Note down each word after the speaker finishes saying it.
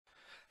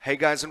Hey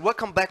guys, and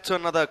welcome back to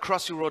another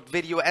Crossy Road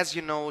video. As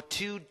you know,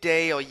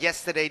 today or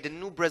yesterday the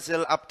new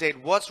Brazil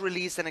update was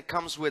released, and it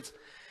comes with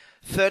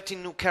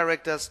 13 new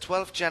characters,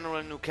 12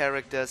 general new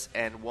characters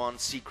and 1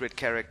 secret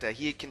character.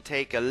 Here you can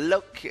take a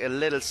look, a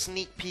little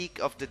sneak peek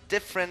of the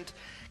different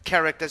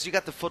characters. You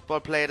got the football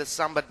player, the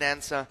samba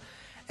dancer,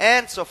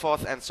 and so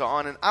forth and so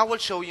on. And I will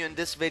show you in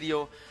this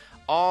video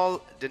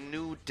all the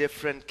new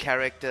different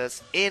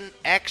characters in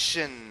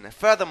action.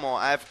 Furthermore,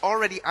 I've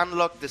already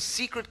unlocked the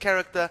secret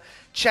character.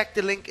 Check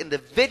the link in the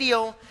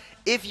video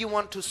if you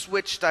want to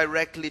switch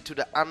directly to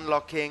the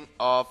unlocking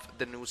of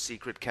the new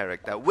secret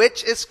character,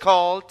 which is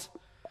called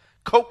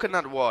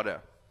Coconut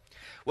Water.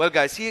 Well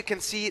guys, here you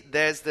can see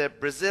there's the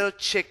Brazil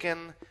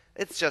chicken.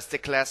 It's just a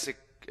classic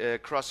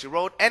Crossy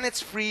Road, and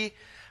it's free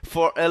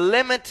for a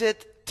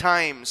limited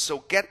time. So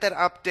get that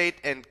update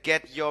and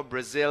get your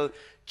Brazil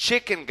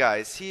chicken,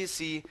 guys. Here you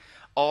see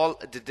all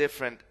the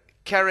different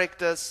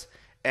characters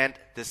and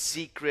the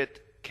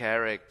secret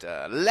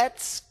character.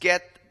 Let's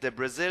get the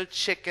Brazil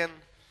chicken.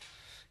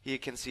 Here you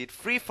can see it,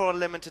 free for a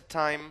limited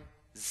time,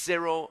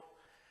 €0.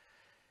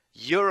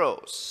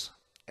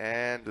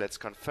 And let's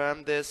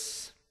confirm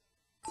this.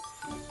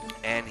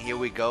 And here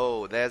we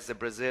go. There's the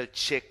Brazil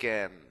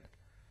chicken.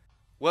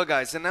 Well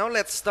guys, and now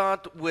let's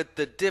start with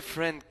the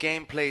different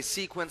gameplay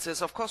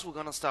sequences. Of course, we're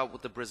gonna start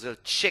with the Brazil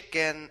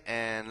chicken,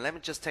 and let me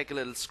just take a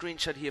little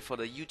screenshot here for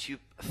the YouTube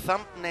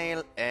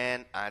thumbnail,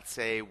 and I'd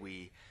say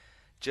we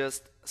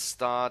just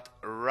start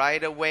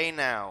right away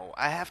now.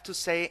 I have to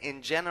say,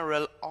 in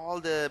general, all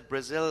the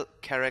Brazil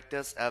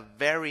characters are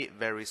very,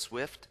 very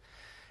swift,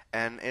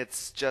 and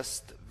it's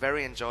just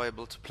very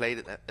enjoyable to play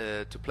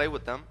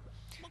with them.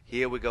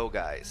 Here we go,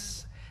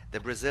 guys. The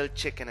Brazil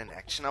chicken in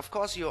action. Of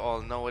course, you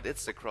all know it.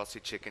 It's the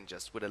Crossy chicken,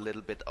 just with a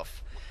little bit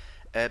of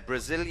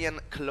Brazilian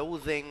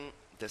clothing.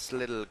 This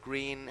little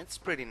green, it's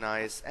pretty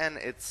nice, and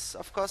it's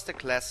of course the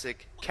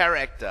classic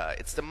character.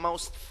 It's the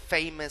most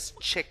famous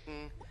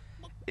chicken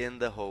in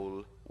the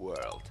whole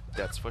world,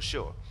 that's for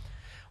sure.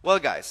 Well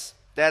guys,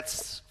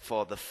 that's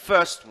for the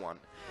first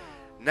one.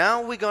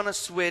 Now we're gonna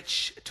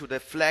switch to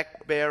the flag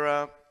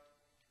bearer.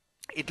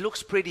 It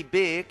looks pretty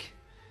big,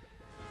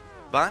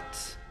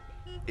 but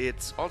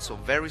it's also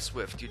very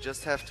swift. You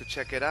just have to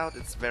check it out.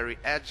 It's very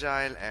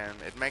agile,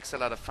 and it makes a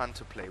lot of fun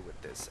to play with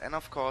this. And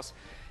of course,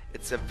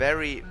 it's a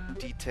very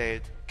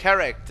detailed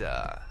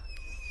character.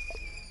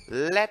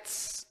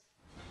 Let's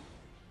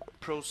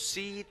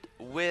proceed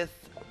with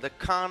the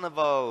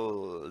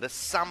Carnaval, the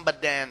samba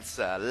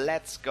dancer.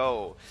 Let's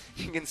go.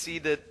 You can see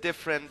the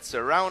different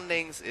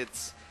surroundings.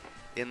 It's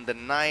in the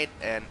night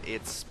and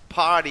it's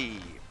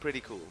party.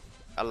 Pretty cool.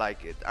 I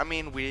like it. I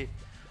mean, we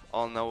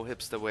all know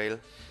Hipster Whale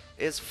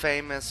is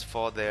famous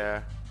for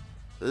their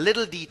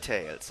little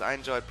details. I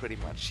enjoy it pretty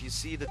much. You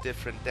see the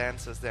different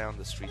dancers there on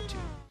the street too.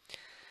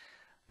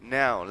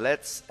 Now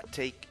let's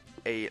take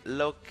a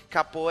look.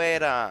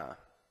 Capoeira.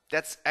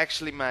 That's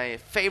actually my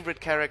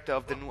favorite character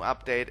of the new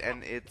update,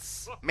 and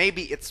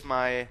maybe it's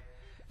my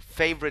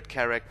favorite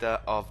character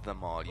of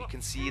them all. You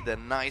can see the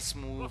nice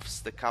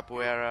moves the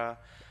Capoeira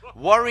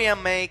warrior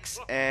makes,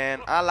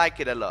 and I like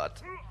it a lot.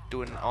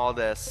 Doing all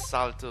the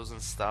saltos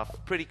and stuff.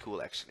 Pretty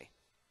cool actually.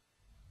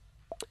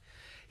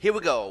 Here we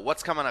go.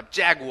 What's coming up?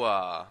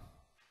 Jaguar.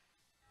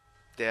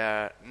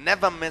 There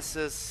never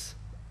misses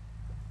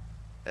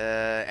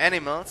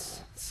animals.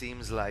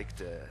 Seems like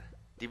the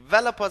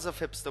developers of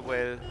Hipster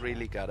Whale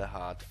really got a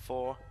heart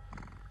for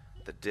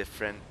the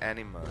different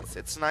animals.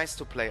 It's nice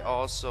to play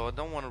also. I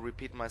don't want to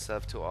repeat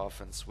myself too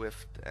often.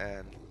 Swift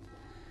and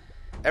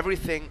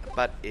everything,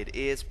 but it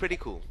is pretty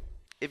cool.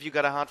 If you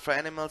got a heart for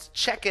animals,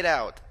 check it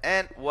out.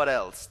 And what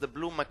else? The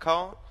blue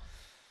Macaw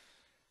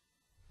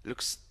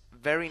looks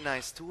very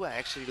nice too. I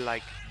actually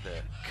like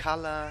the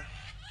color.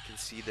 You can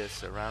see the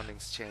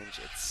surroundings change.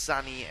 It's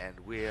sunny and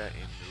we're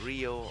in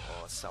Rio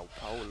or Sao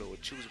Paulo.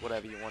 Choose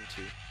whatever you want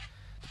to.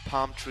 The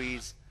palm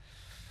trees.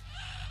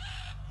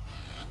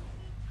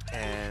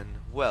 And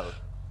well,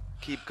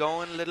 keep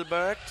going, little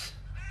bird.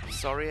 I'm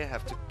sorry, I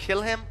have to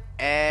kill him.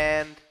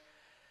 And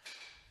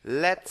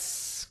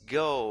let's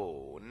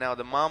go. Now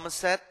the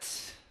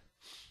Marmoset.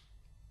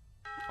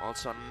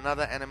 Also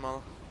another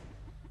animal.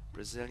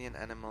 Brazilian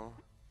animal.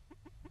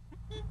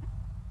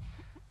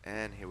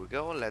 And here we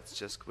go. Let's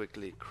just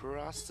quickly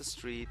cross the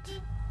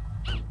street.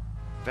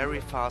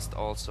 Very fast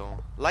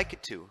also. Like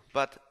it too.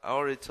 But I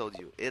already told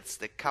you, it's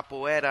the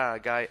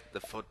Capoeira guy, the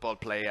football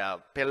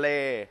player,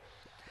 Pelé.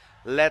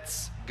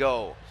 Let's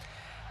go.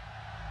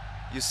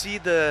 You see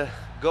the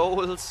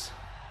goals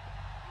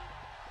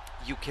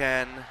you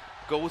can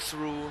go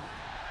through.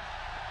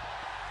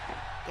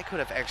 They could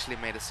have actually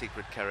made a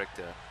secret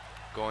character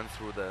going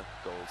through the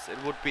goals. It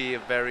would be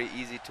very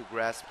easy to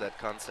grasp that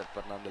concept,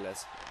 but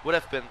nonetheless would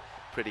have been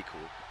pretty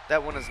cool.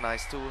 That one is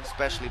nice too,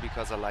 especially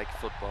because I like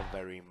football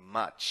very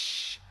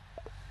much.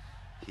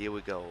 Here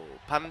we go.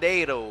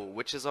 Pandeiro,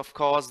 which is of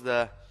course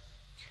the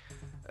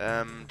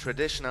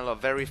traditional or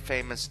very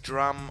famous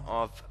drum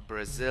of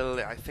Brazil.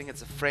 I think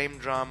it's a frame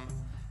drum,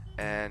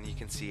 and you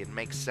can see it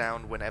makes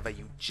sound whenever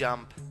you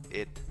jump.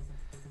 It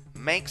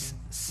makes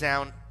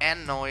sound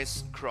and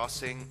noise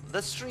crossing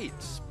the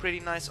streets. Pretty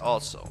nice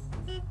also.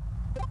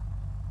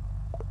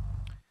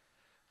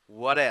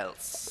 What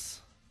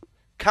else?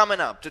 Coming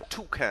up, the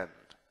toucan.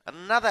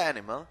 Another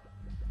animal.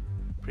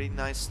 Pretty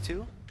nice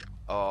too.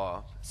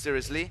 Oh,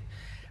 seriously?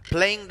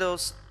 Playing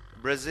those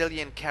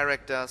Brazilian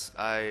characters,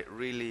 I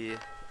really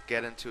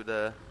get into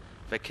the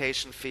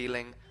vacation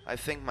feeling. I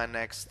think my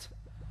next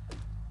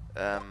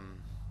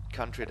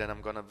country that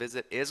I'm gonna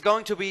visit is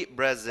going to be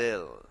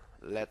Brazil.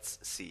 Let's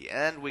see.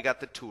 And we got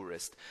the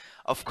tourist.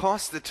 Of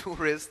course, the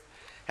tourist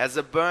has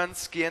a burnt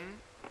skin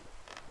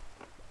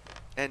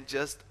and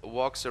just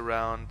walks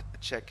around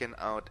checking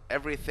out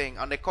everything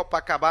on the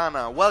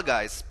Copacabana. Well,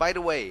 guys, by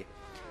the way,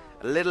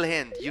 a little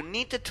hint. You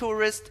need the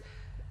tourist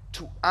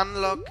to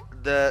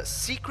unlock the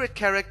secret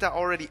character.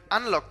 Already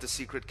unlocked the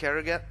secret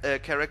character.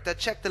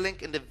 Check the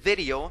link in the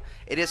video.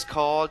 It is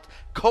called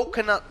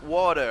Coconut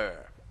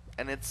Water.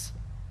 And it's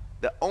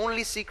the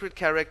only secret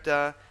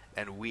character,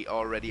 and we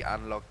already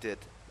unlocked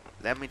it.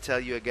 Let me tell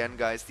you again,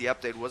 guys, the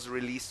update was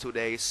released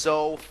today.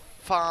 So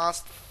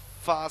fast,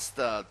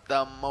 faster,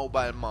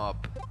 DaMobileMob.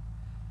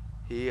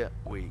 Here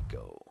we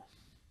go.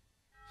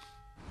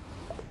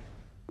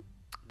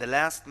 The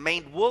last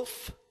main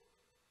wolf.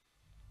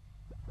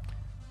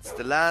 It's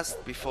the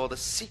last before the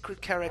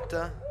secret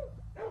character.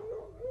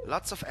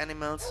 Lots of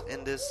animals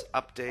in this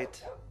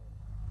update,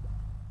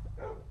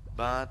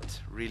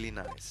 but really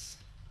nice.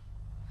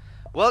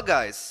 Well,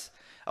 guys,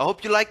 I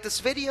hope you liked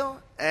this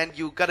video and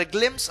you got a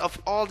glimpse of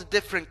all the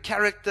different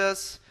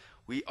characters.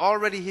 We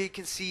already here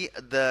can see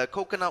the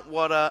coconut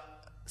water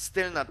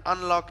still not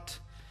unlocked.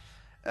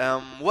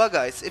 Well,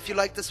 guys, if you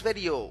like this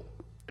video,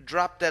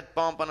 drop that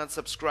bomb on and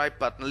subscribe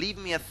button. Leave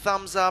me a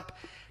thumbs up.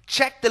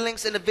 Check the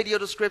links in the video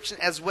description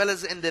as well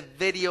as in the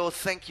video.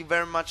 Thank you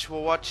very much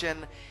for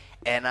watching,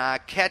 and I'll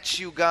catch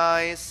you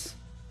guys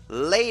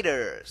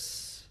later.